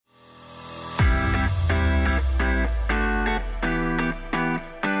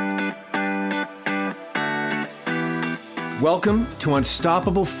Welcome to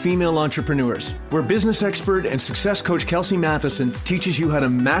Unstoppable Female Entrepreneurs, where business expert and success coach Kelsey Matheson teaches you how to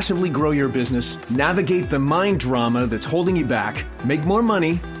massively grow your business, navigate the mind drama that's holding you back, make more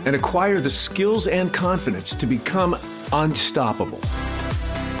money, and acquire the skills and confidence to become unstoppable.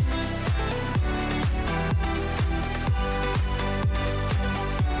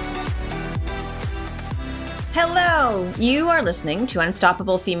 Hello, you are listening to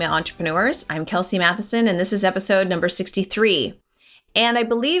Unstoppable Female Entrepreneurs. I'm Kelsey Matheson, and this is episode number 63. And I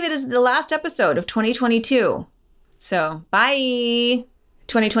believe it is the last episode of 2022. So, bye,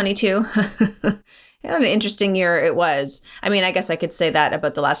 2022. What an interesting year it was. I mean, I guess I could say that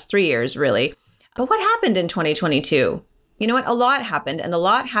about the last 3 years, really. But what happened in 2022? You know what? A lot happened, and a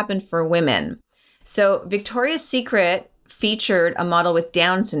lot happened for women. So, Victoria's Secret featured a model with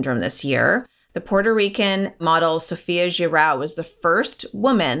Down syndrome this year. The Puerto Rican model Sofia Girao was the first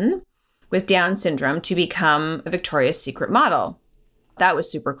woman with Down syndrome to become a Victoria's Secret model. That was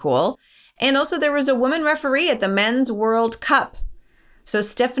super cool. And also there was a woman referee at the Men's World Cup. So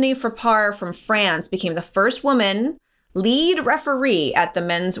Stéphanie Frappart from France became the first woman lead referee at the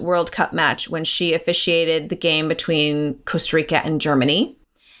Men's World Cup match when she officiated the game between Costa Rica and Germany.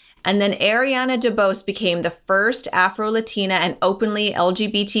 And then Ariana DeBose became the first Afro-Latina and openly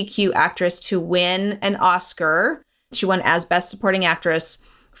LGBTQ actress to win an Oscar. She won as Best Supporting Actress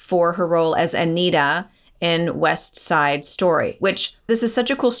for her role as Anita in West Side Story, which this is such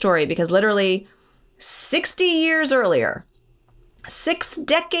a cool story because literally 60 years earlier, 6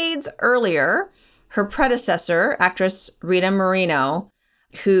 decades earlier, her predecessor, actress Rita Moreno,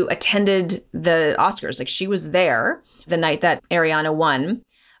 who attended the Oscars, like she was there the night that Ariana won.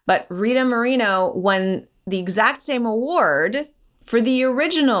 But Rita Moreno won the exact same award for the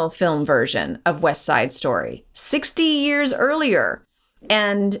original film version of West Side Story 60 years earlier.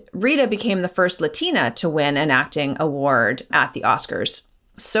 And Rita became the first Latina to win an acting award at the Oscars.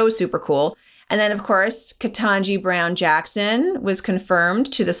 So super cool. And then, of course, Ketanji Brown Jackson was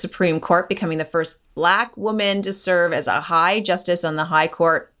confirmed to the Supreme Court, becoming the first Black woman to serve as a high justice on the High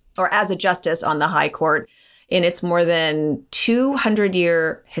Court, or as a justice on the High Court, in its more than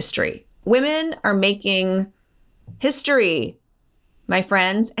 200-year history. Women are making history, my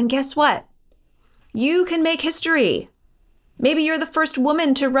friends. And guess what? You can make history. Maybe you're the first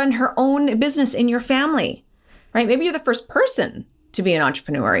woman to run her own business in your family, right? Maybe you're the first person to be an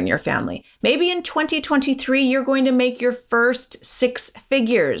entrepreneur in your family. Maybe in 2023, you're going to make your first 6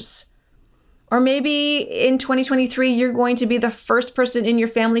 figures. Or maybe in 2023, you're going to be the first person in your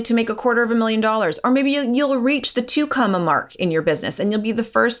family to make $250,000. Or maybe you'll reach the 2 comma mark in your business and you'll be the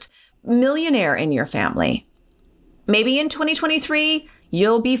first millionaire in your family. Maybe in 2023,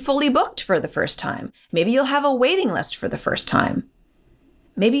 you'll be fully booked for the first time. Maybe you'll have a waiting list for the first time.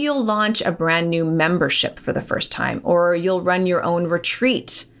 Maybe you'll launch a brand new membership for the first time, or you'll run your own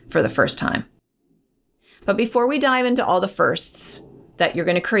retreat for the first time. But before we dive into all the firsts that you're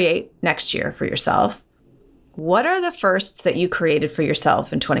going to create next year for yourself, what are the firsts that you created for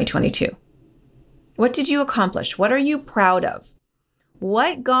yourself in 2022? What did you accomplish? What are you proud of?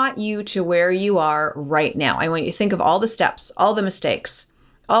 What got you to where you are right now? I want you to think of all the steps, all the mistakes,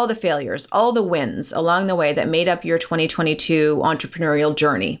 all the failures, all the wins along the way that made up your 2022 entrepreneurial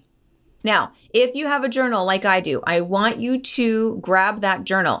journey. Now, if you have a journal like I do, I want you to grab that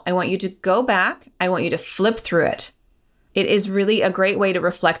journal. I want you to go back. I want you to flip through it. It is really a great way to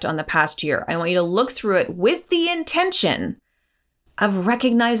reflect on the past year. I want you to look through it with the intention of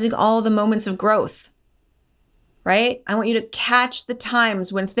recognizing all the moments of growth, right? I want you to catch the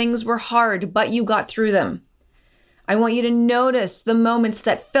times when things were hard, but you got through them. I want you to notice the moments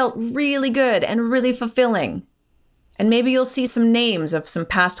that felt really good and really fulfilling. And maybe you'll see some names of some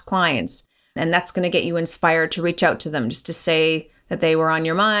past clients, and that's going to get you inspired to reach out to them just to say that they were on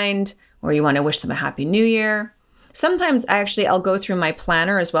your mind, or you want to wish them a happy new year. Sometimes I'll go through my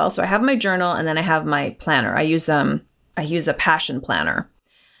planner as well. So I have my journal and then I have my planner. I use a passion planner.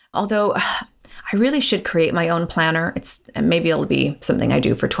 Although I really should create my own planner. Maybe it'll be something I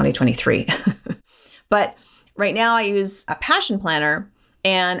do for 2023. But right now I use a passion planner,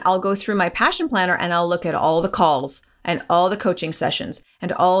 and I'll go through my passion planner and I'll look at all the calls and all the coaching sessions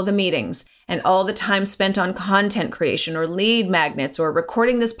and all the meetings and all the time spent on content creation or lead magnets or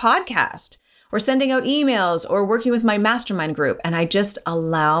recording this podcast, or sending out emails, or working with my mastermind group. And I just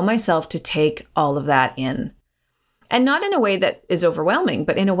allow myself to take all of that in. And not in a way that is overwhelming,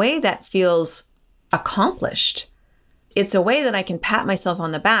 but in a way that feels accomplished. It's a way that I can pat myself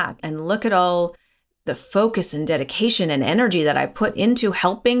on the back and look at all the focus and dedication and energy that I put into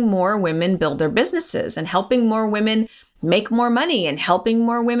helping more women build their businesses and helping more women make more money and helping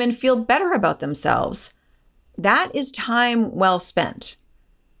more women feel better about themselves. that is time well spent.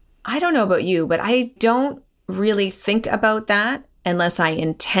 I don't know about you, but I don't really think about that unless I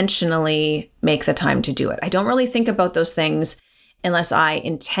intentionally make the time to do it. I don't really think about those things unless I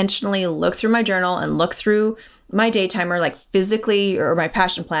intentionally look through my journal and look through my day timer, like physically, or my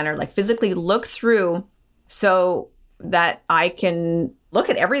passion planner, like physically look through so that I can look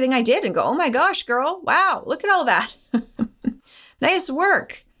at everything I did and go, oh my gosh, girl, wow, look at all that. Nice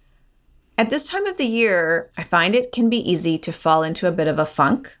work. At this time of the year, I find it can be easy to fall into a bit of a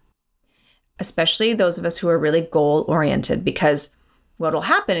funk, especially those of us who are really goal-oriented, because what will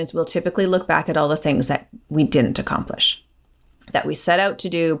happen is we'll typically look back at all the things that we didn't accomplish, that we set out to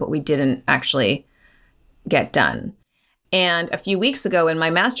do, but we didn't actually get done. And a few weeks ago in my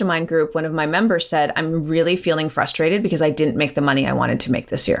mastermind group, one of my members said, I'm really feeling frustrated because I didn't make the money I wanted to make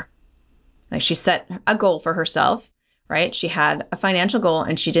this year. Like, she set a goal for herself, right? She had a financial goal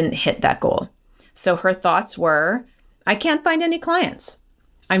and she didn't hit that goal. So her thoughts were, I can't find any clients.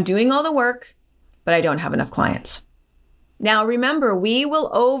 I'm doing all the work, but I don't have enough clients. Now, remember, we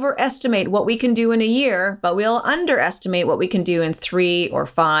will overestimate what we can do in a year, but we'll underestimate what we can do in 3 or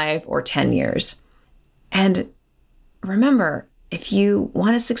 5 or 10 years. And remember, if you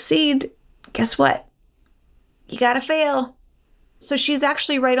want to succeed, guess what? You got to fail. So she's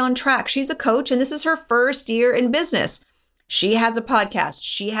actually right on track. She's a coach, and this is her first year in business. She has a podcast.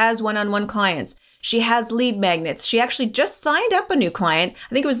 She has one-on-one clients. She has lead magnets. She actually just signed up a new client.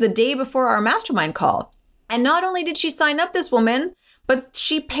 I think it was the day before our mastermind call. And not only did she sign up this woman, but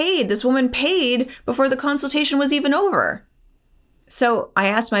this woman paid before the consultation was even over. So I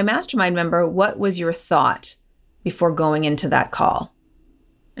asked my mastermind member, what was your thought before going into that call?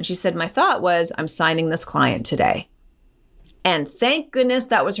 And she said, my thought was, I'm signing this client today. And thank goodness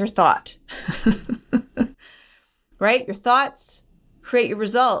that was her thought. Right? Your thoughts create your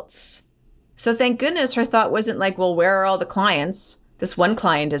results. So thank goodness her thought wasn't like, well, where are all the clients? This one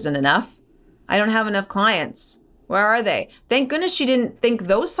client isn't enough. I don't have enough clients. Where are they? Thank goodness she didn't think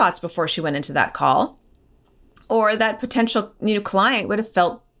those thoughts before she went into that call. Or that potential client would have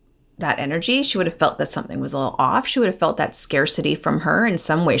felt that energy. She would have felt that something was a little off. She would have felt that scarcity from her in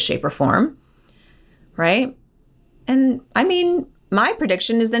some way, shape, or form. Right? And I mean, my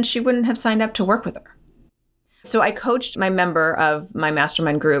prediction is then she wouldn't have signed up to work with her. So I coached my member of my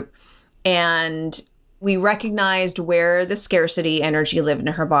mastermind group, and we recognized where the scarcity energy lived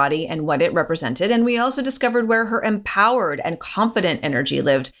in her body and what it represented. And we also discovered where her empowered and confident energy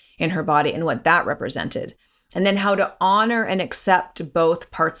lived in her body and what that represented. And then how to honor and accept both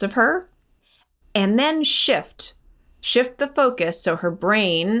parts of her, and then shift the focus so her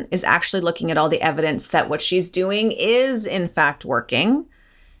brain is actually looking at all the evidence that what she's doing is in fact working,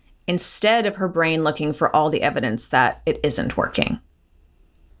 instead of her brain looking for all the evidence that it isn't working.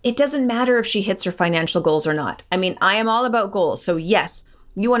 It doesn't matter if she hits her financial goals or not. I mean, I am all about goals. So yes,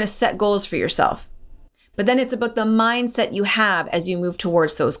 you want to set goals for yourself. But then it's about the mindset you have as you move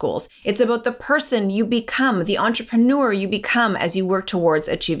towards those goals. It's about the person you become, the entrepreneur you become as you work towards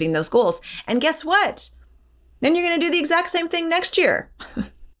achieving those goals. And guess what? Then you're going to do the exact same thing next year.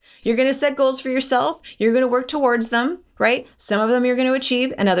 You're going to set goals for yourself. You're going to work towards them, right? Some of them you're going to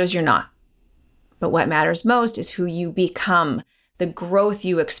achieve and others you're not. But what matters most is who you become, the growth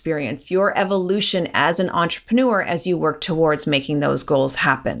you experience, your evolution as an entrepreneur as you work towards making those goals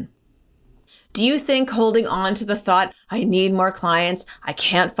happen. Do you think holding on to the thought, I need more clients, I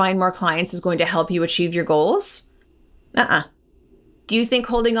can't find more clients, is going to help you achieve your goals? Do you think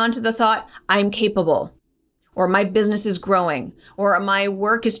holding on to the thought, I'm capable, or my business is growing, or my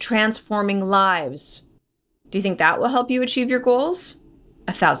work is transforming lives, do you think that will help you achieve your goals?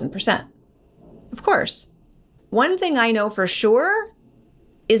 1,000%. Of course. One thing I know for sure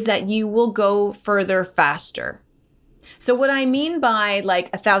is that you will go further faster. So what I mean by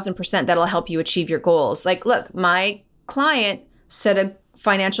like 1,000% that'll help you achieve your goals. Like, look, my client set a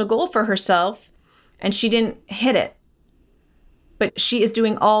financial goal for herself and she didn't hit it, but she is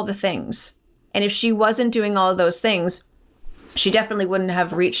doing all the things. And if she wasn't doing all of those things, she definitely wouldn't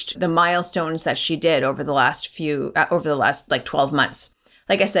have reached the milestones that she did over the last 12 months.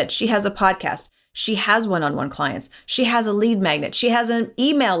 Like I said, she has a podcast. She has one-on-one clients. She has a lead magnet. She has an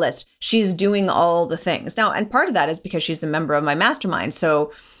email list. She's doing all the things. Now, and part of that is because she's a member of my mastermind.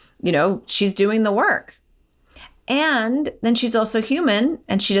 So, she's doing the work. And then she's also human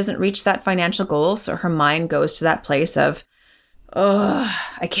and she doesn't reach that financial goal. So her mind goes to that place of, oh,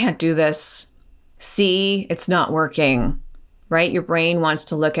 I can't do this. See, it's not working, right? Your brain wants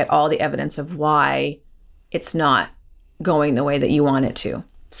to look at all the evidence of why it's not going the way that you want it to.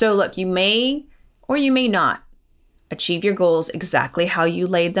 So look, you may or you may not achieve your goals exactly how you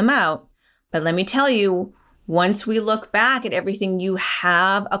laid them out. But let me tell you, Once we look back at everything you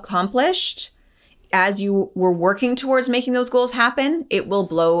have accomplished as you were working towards making those goals happen, it will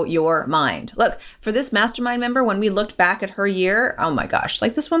blow your mind. Look, for this mastermind member, when we looked back at her year, oh my gosh,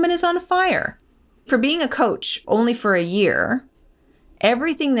 like this woman is on fire. For being a coach only for a year,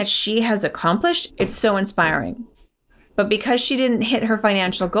 everything that she has accomplished, it's so inspiring. But because she didn't hit her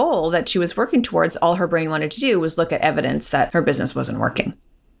financial goal that she was working towards, all her brain wanted to do was look at evidence that her business wasn't working.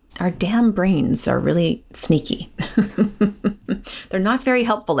 Our damn brains are really sneaky. They're not very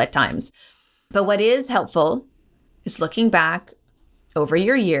helpful at times. But what is helpful is looking back over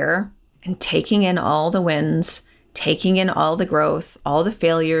your year and taking in all the wins, taking in all the growth, all the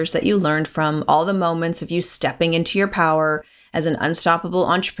failures that you learned from, all the moments of you stepping into your power as an unstoppable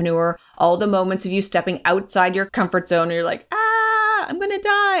entrepreneur, all the moments of you stepping outside your comfort zone and you're like, I'm going to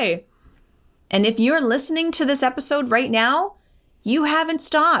die. And if you're listening to this episode right now, you haven't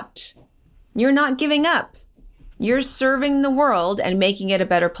stopped. You're not giving up. You're serving the world and making it a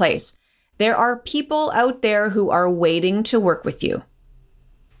better place. There are people out there who are waiting to work with you.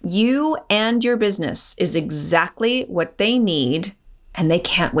 You and your business is exactly what they need, and they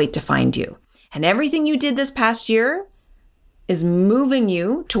can't wait to find you. And everything you did this past year is moving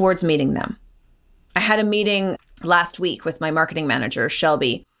you towards meeting them. I had a meeting last week with my marketing manager,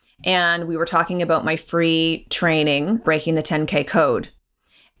 Shelby, and we were talking about my free training, Breaking the 10K Code.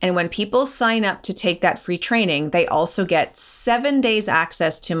 And when people sign up to take that free training, they also get 7 days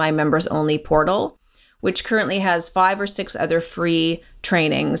access to my members only portal, which currently has 5 or 6 other free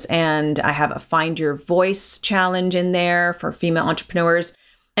trainings. And I have a Find Your Voice challenge in there for female entrepreneurs.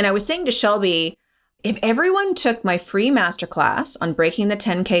 And I was saying to Shelby, if everyone took my free masterclass on Breaking the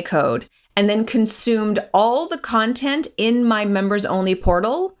 10K Code and then consumed all the content in my members only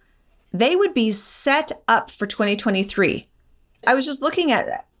portal, they would be set up for 2023. I was just looking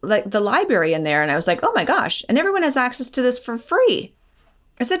at like the library in there and I was like, oh my gosh, and everyone has access to this for free.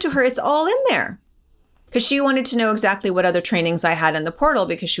 I said to her, it's all in there, because she wanted to know exactly what other trainings I had in the portal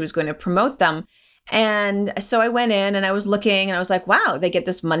because she was going to promote them. And so I went in and I was looking and I was like, wow, they get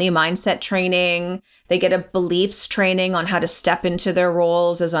this money mindset training. They get a beliefs training on how to step into their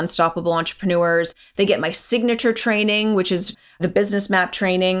roles as unstoppable entrepreneurs. They get my signature training, which is the business map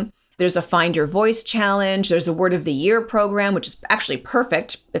training. There's a Find Your Voice challenge. There's a Word of the Year program, which is actually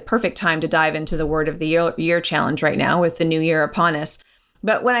the perfect time to dive into the Word of the Year challenge right now with the new year upon us.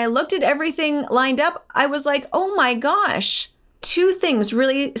 But when I looked at everything lined up, I was like, oh my gosh, 2 things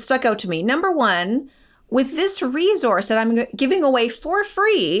really stuck out to me. Number one, with this resource that I'm giving away for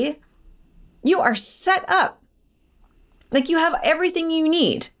free, you are set up. Like you have everything you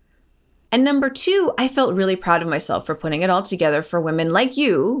need. And number 2, I felt really proud of myself for putting it all together for women like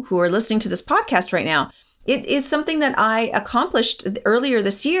you who are listening to this podcast right now. It is something that I accomplished earlier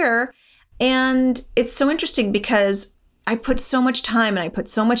this year. And it's so interesting because I put so much time and I put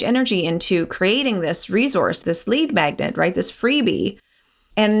so much energy into creating this resource, this lead magnet, right? This freebie.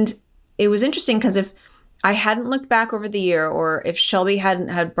 And it was interesting because if I hadn't looked back over the year, or if Shelby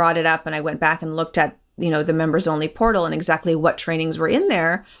had brought it up and I went back and looked at, the members only portal and exactly what trainings were in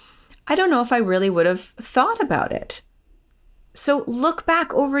there, I don't know if I really would have thought about it. So look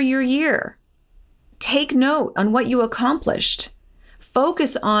back over your year. Take note on what you accomplished.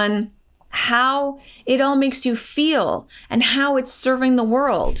 Focus on how it all makes you feel and how it's serving the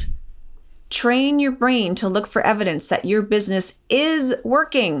world. Train your brain to look for evidence that your business is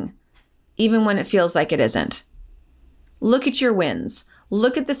working, even when it feels like it isn't. Look at your wins.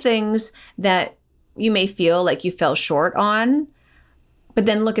 Look at the things that you may feel like you fell short on, but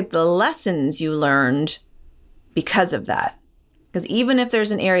then look at the lessons you learned because of that. Because even if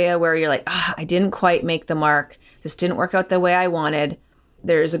there's an area where you're like, I didn't quite make the mark, this didn't work out the way I wanted,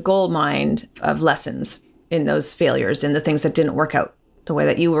 there's a gold mine of lessons in those failures, in the things that didn't work out the way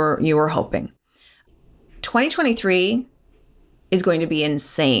that you were hoping. 2023 is going to be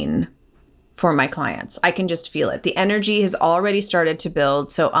insane for my clients. I can just feel it. The energy has already started to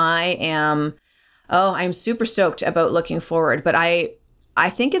build. So I'm super stoked about looking forward. But I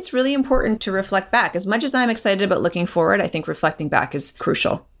think it's really important to reflect back. As much as I'm excited about looking forward, I think reflecting back is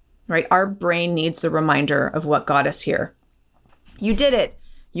crucial, right? Our brain needs the reminder of what got us here. You did it.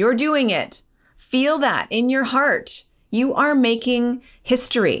 You're doing it. Feel that in your heart. You are making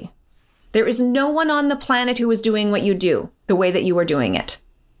history. There is no one on the planet who is doing what you do the way that you are doing it.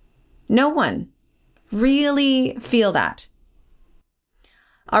 No one. Really feel that.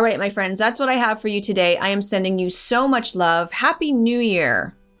 All right, my friends, that's what I have for you today. I am sending you so much love. Happy New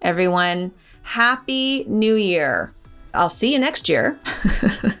Year, everyone. Happy New Year. I'll see you next year.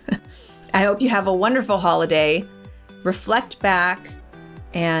 I hope you have a wonderful holiday. Reflect back.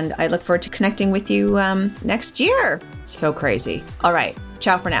 And I look forward to connecting with you next year. So crazy. All right.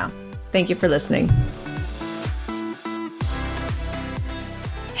 Ciao for now. Thank you for listening.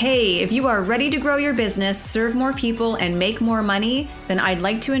 Hey, if you are ready to grow your business, serve more people, and make more money, then I'd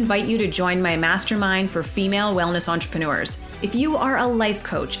like to invite you to join my mastermind for female wellness entrepreneurs. If you are a life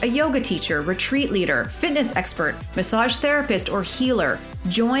coach, a yoga teacher, retreat leader, fitness expert, massage therapist, or healer,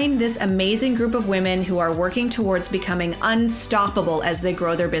 join this amazing group of women who are working towards becoming unstoppable as they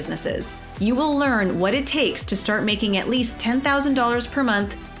grow their businesses. You will learn what it takes to start making at least $10,000 per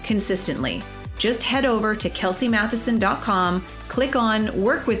month consistently. Just head over to kelseymatheson.com, click on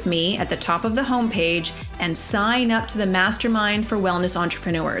Work With Me at the top of the homepage, and sign up to the Mastermind for Wellness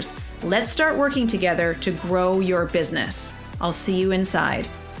Entrepreneurs. Let's start working together to grow your business. I'll see you inside.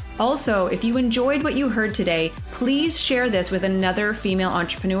 Also, if you enjoyed what you heard today, please share this with another female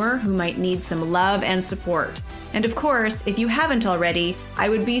entrepreneur who might need some love and support. And of course, if you haven't already, I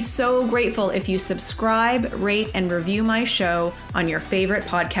would be so grateful if you subscribe, rate, and review my show on your favorite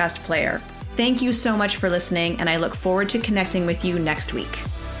podcast player. Thank you so much for listening, and I look forward to connecting with you next week.